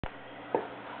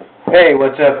Hey,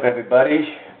 what's up, everybody?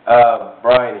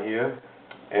 Brian here,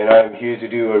 and I'm here to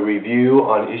do a review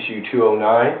on issue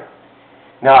 209.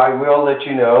 Now, I will let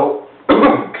you know,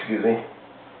 excuse me,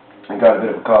 I got a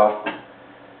bit of a cough.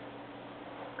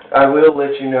 I will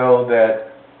let you know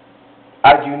that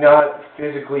I do not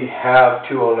physically have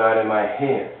 209 in my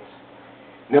hands.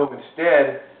 No,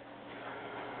 instead,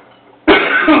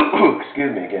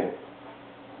 excuse me again,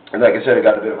 and like I said, I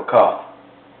got a bit of a cough.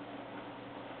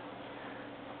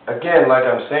 Again, like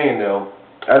I'm saying though,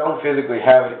 I don't physically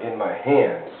have it in my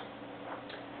hands.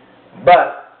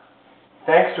 But,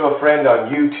 thanks to a friend on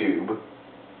YouTube,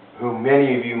 who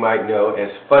many of you might know as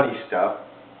Funny Stuff,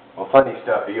 or Funny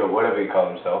Stuffy, or whatever you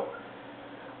call himself,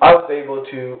 I was able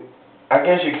to, I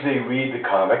guess you could say, read the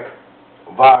comic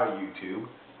via YouTube,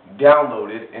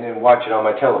 download it, and then watch it on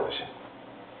my television.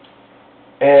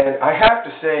 And I have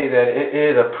to say that it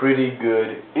is a pretty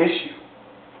good issue.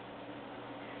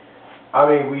 I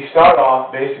mean, we start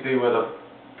off basically where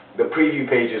the preview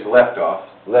pages left us.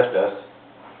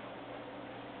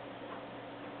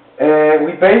 And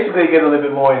we basically get a little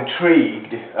bit more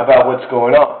intrigued about what's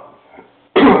going on.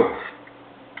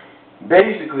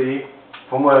 Basically,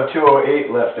 from where 208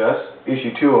 left us,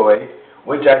 issue 208,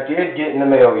 which I did get in the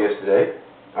mail yesterday.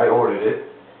 I ordered it.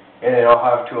 And then I'll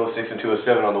have 206 and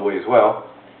 207 on the way as well.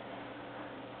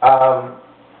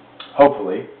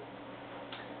 Hopefully.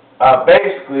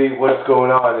 Basically, what's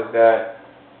going on is that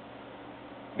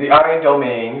the Iron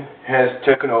Domain has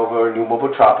taken over New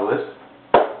Metropolis.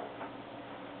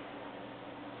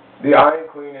 The Iron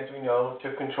Queen, as we know,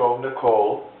 took control of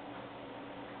Nicole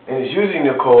and is using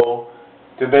Nicole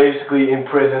to basically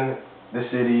imprison the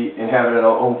city and have it on her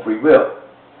own free will.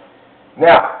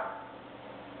 Now,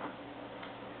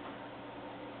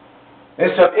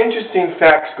 there's some interesting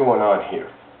facts going on here.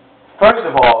 First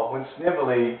of all, when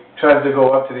Snively tries to go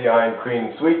up to the Iron Queen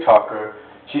and sweet talk her,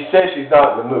 she says she's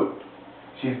not in the mood.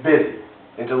 She's busy,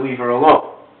 and to leave her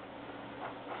alone.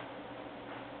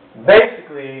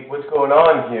 Basically, what's going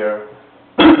on here,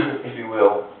 if you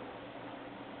will,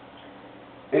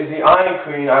 is the Iron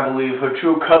Queen, I believe, her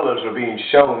true colors are being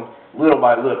shown little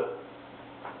by little.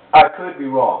 I could be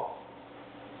wrong.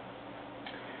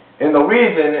 And the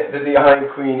reason that the Iron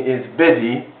Queen is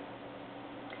busy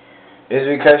is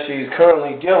because she's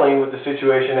currently dealing with the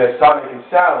situation that Sonic and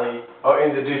Sally are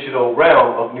in the digital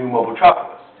realm of New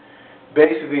Metropolis.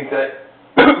 Basically,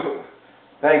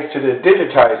 thanks to the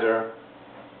digitizer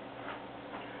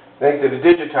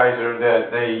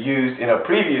that they used in a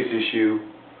previous issue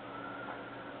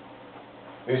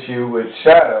with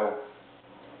Shadow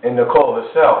and Nicole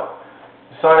herself,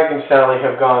 Sonic and Sally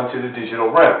have gone to the digital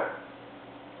realm.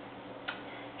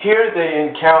 Here they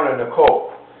encounter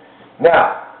Nicole.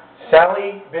 Now,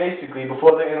 Sally, basically,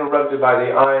 before they're interrupted by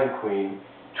the Iron Queen,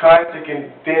 tries to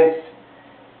convince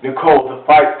Nicole to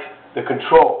fight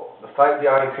the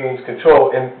Iron Queen's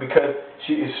control, and because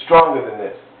she is stronger than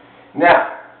this.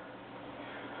 Now,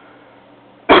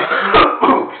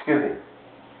 excuse me.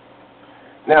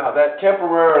 Now, that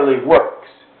temporarily works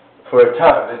for a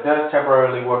time. That does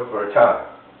temporarily work for a time.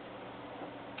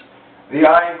 The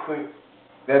Iron Queen,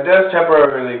 that does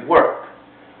temporarily work.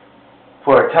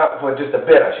 For just a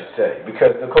bit, I should say,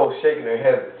 because Nicole's shaking her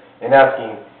head and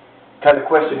asking, kind of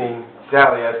questioning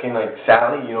Sally, asking like,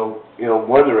 Sally,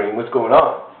 wondering what's going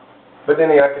on. But then,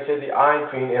 like I said, the Iron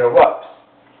Queen interrupts.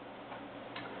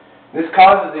 This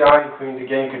causes the Iron Queen to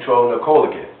gain control of Nicole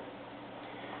again.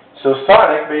 So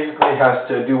Sonic basically has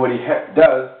to do what he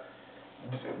does.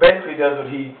 Basically, does what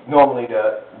he normally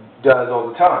does all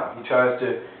the time. He tries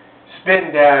to spin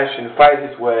dash and fight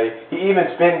his way. He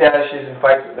even spin dashes and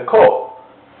fights with Nicole.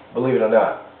 Believe it or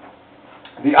not.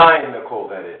 The Iron Nicole,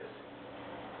 that is.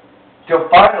 Till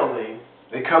finally,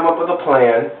 they come up with a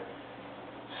plan.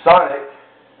 Sonic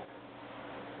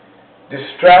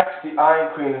distracts the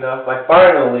Iron Queen enough by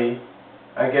finally,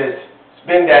 I guess,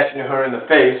 spin dashing her in the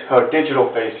face, her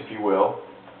digital face, if you will.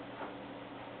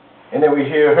 And then we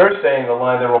hear her saying the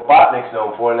line that Robotnik's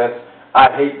known for, and that's,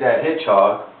 I hate that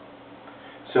Hedgehog.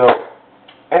 So,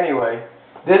 anyway,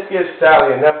 this gives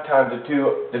Sally enough time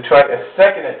to try a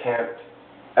second attempt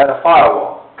at a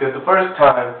firewall. Because the first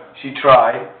time she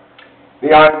tried,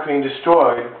 the Iron Queen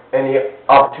destroyed any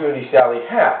opportunity Sally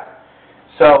had.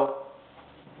 So,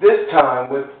 this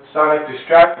time, with Sonic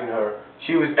distracting her,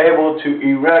 she was able to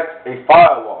erect a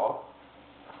firewall,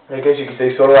 I guess you could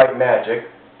say sort of like magic,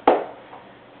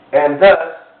 and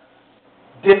thus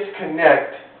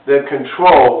disconnect the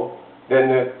control that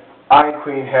the Iron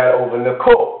Queen had over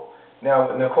Nicole. Now,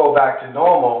 with Nicole back to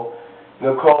normal,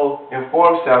 Nicole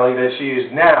informs Sally that she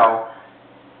is now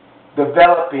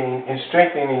developing and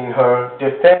strengthening her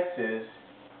defenses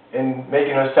and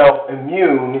making herself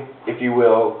immune, if you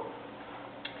will,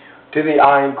 to the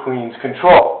Iron Queen's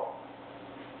control.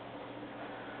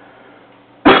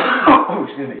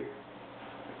 Excuse me.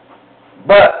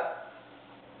 But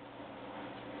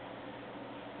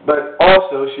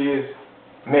also she is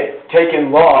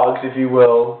taken logs, if you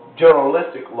will,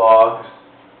 journalistic logs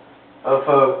of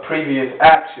her previous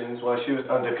actions while she was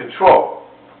under control,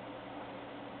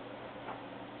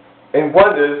 and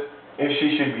wonders if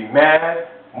she should be mad,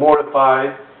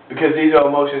 mortified, because these are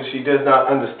emotions she does not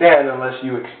understand unless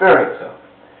you experience them.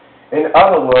 In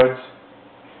other words,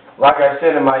 like I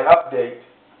said in my update,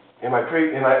 in my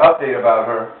update about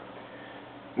her,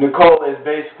 Nicole is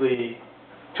basically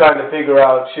trying to figure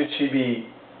out, should she be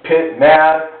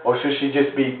mad or should she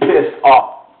just be pissed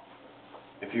off,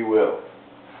 if you will.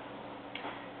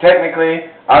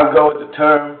 Technically, I'll go with the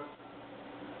term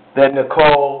that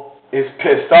Nicole is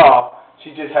pissed off.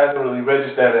 She just hasn't really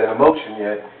registered an emotion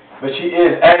yet, but she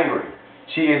is angry.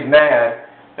 She is mad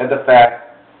at the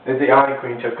fact that the Iron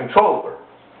Queen took control of her.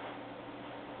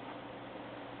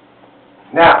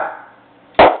 Now,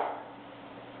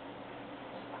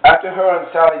 after her and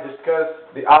Sally discuss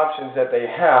the options that they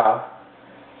have,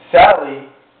 Sally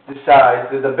decides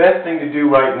that the best thing to do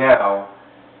right now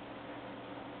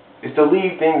is to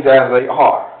leave things as they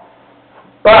are.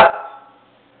 But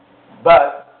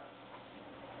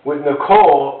with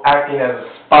Nicole acting as a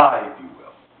spy, if you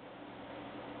will.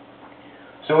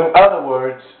 So in other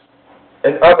words,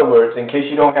 in case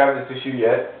you don't have this issue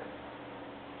yet,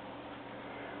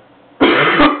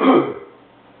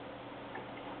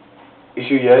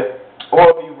 or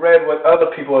if you've read what other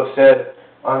people have said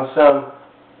on some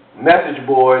message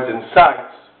boards and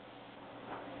sites,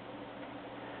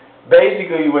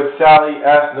 basically what Sally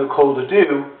asked Nicole to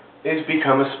do is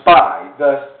become a spy.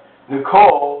 Thus,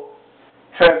 Nicole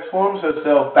transforms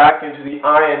herself back into the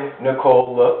Iron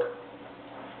Nicole look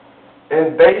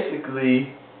and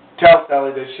basically tells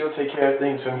Sally that she'll take care of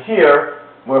things from here,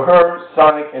 where her,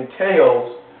 Sonic, and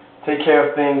Tails take care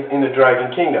of things in the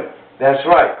Dragon Kingdom. That's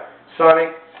right. Sonic,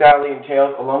 Sally, and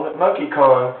Tails, along with Monkey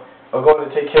Kong, are going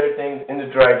to take care of things in the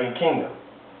Dragon Kingdom.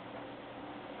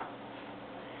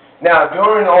 Now,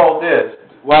 during all this,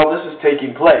 while this is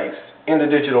taking place in the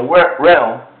digital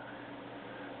realm,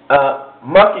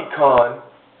 Monkey Kong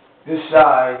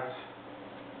decides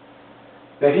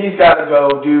that he's got to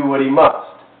go do what he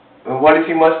must. And what does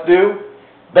he must do?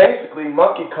 Basically,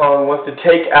 Monkey Kong wants to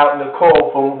take out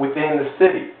Nicole from within the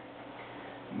city.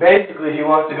 Basically, he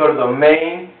wants to go to the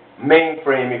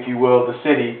mainframe, if you will, of the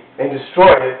city, and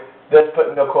destroy it, thus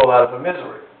putting Nicole out of her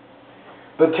misery.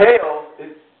 But Tails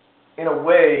is, in a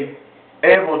way,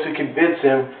 able to convince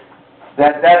him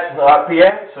that that's not the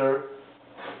answer.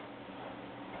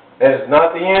 That is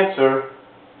not the answer,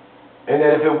 and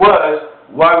that if it was,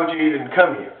 why would you even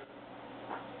come here?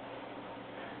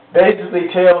 Basically,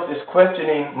 Tails is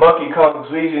questioning Monkey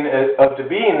Kong's reason of to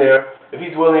being there if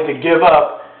he's willing to give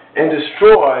up and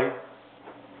destroy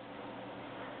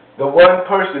the one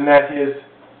person that his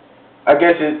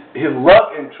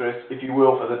love interest, if you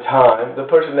will, for the time, the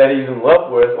person that he's in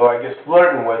love with, or I guess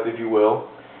flirting with, if you will,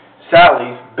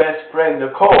 Sally's best friend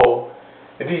Nicole.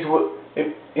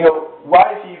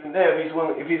 Why is he even there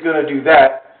if he's going to do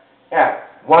that? Yeah,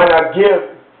 why not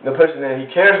give the person that he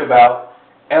cares about,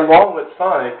 along with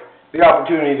Sonic, the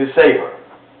opportunity to save her?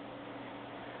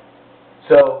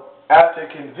 So, after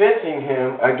convincing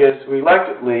him, I guess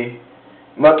reluctantly,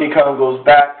 Monkey Kong goes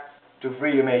back to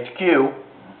Freedom HQ.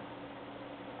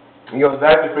 He goes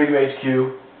back to Freedom HQ,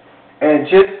 and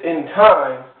just in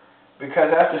time,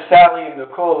 because after Sally and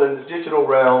Nicole in the digital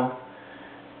realm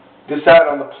decide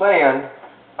on the plan,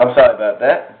 I'm sorry about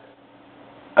that.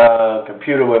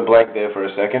 Computer went blank there for a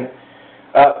second.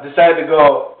 On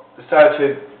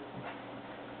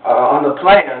the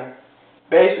plan,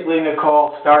 basically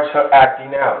Nicole starts her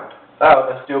acting out,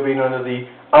 still being under the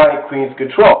Iron Queen's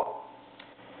control.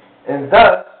 And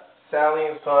thus, Sally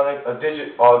and Sonic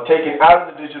are taken out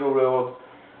of the digital world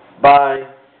by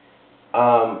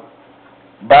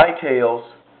Tails,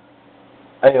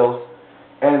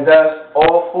 and thus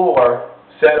all four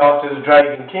set off to the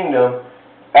Dragon Kingdom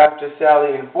after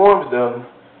Sally informs them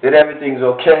that everything's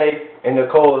okay and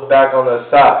Nicole is back on her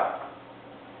side.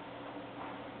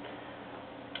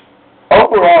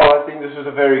 Overall, I think this is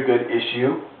a very good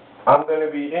issue. I'm going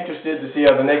to be interested to see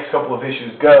how the next couple of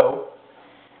issues go.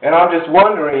 And I'm just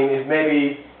wondering if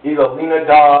maybe either Lena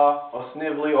Da or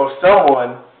Snively or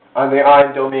someone on the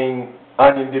Iron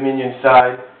Dominion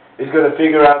side is going to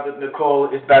figure out that Nicole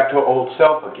is back to her old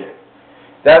self again.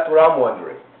 That's what I'm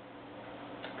wondering.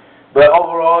 But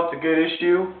overall, it's a good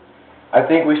issue. I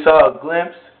think we saw a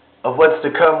glimpse of what's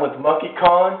to come with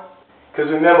MonkeyCon.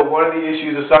 Because remember, one of the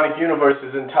issues of Sonic Universe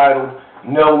is entitled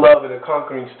No Love in a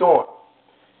Conquering Storm.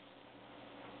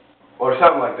 Or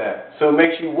something like that. So it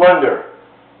makes you wonder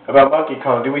about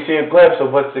MonkeyCon. Do we see a glimpse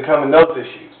of what's to come in those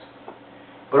issues?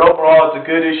 But overall, it's a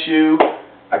good issue.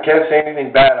 I can't say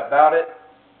anything bad about it.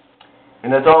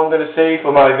 And that's all I'm going to say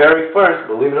for my very first,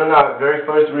 believe it or not, very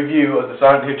first review of the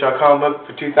Sonic the Hedgehog comic book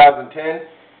for 2010,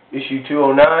 issue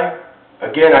 209.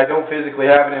 Again, I don't physically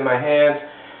have it in my hands,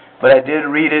 but I did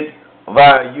read it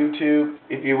via YouTube,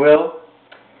 if you will.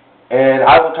 And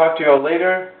I will talk to you all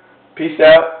later. Peace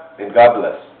out, and God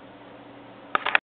bless.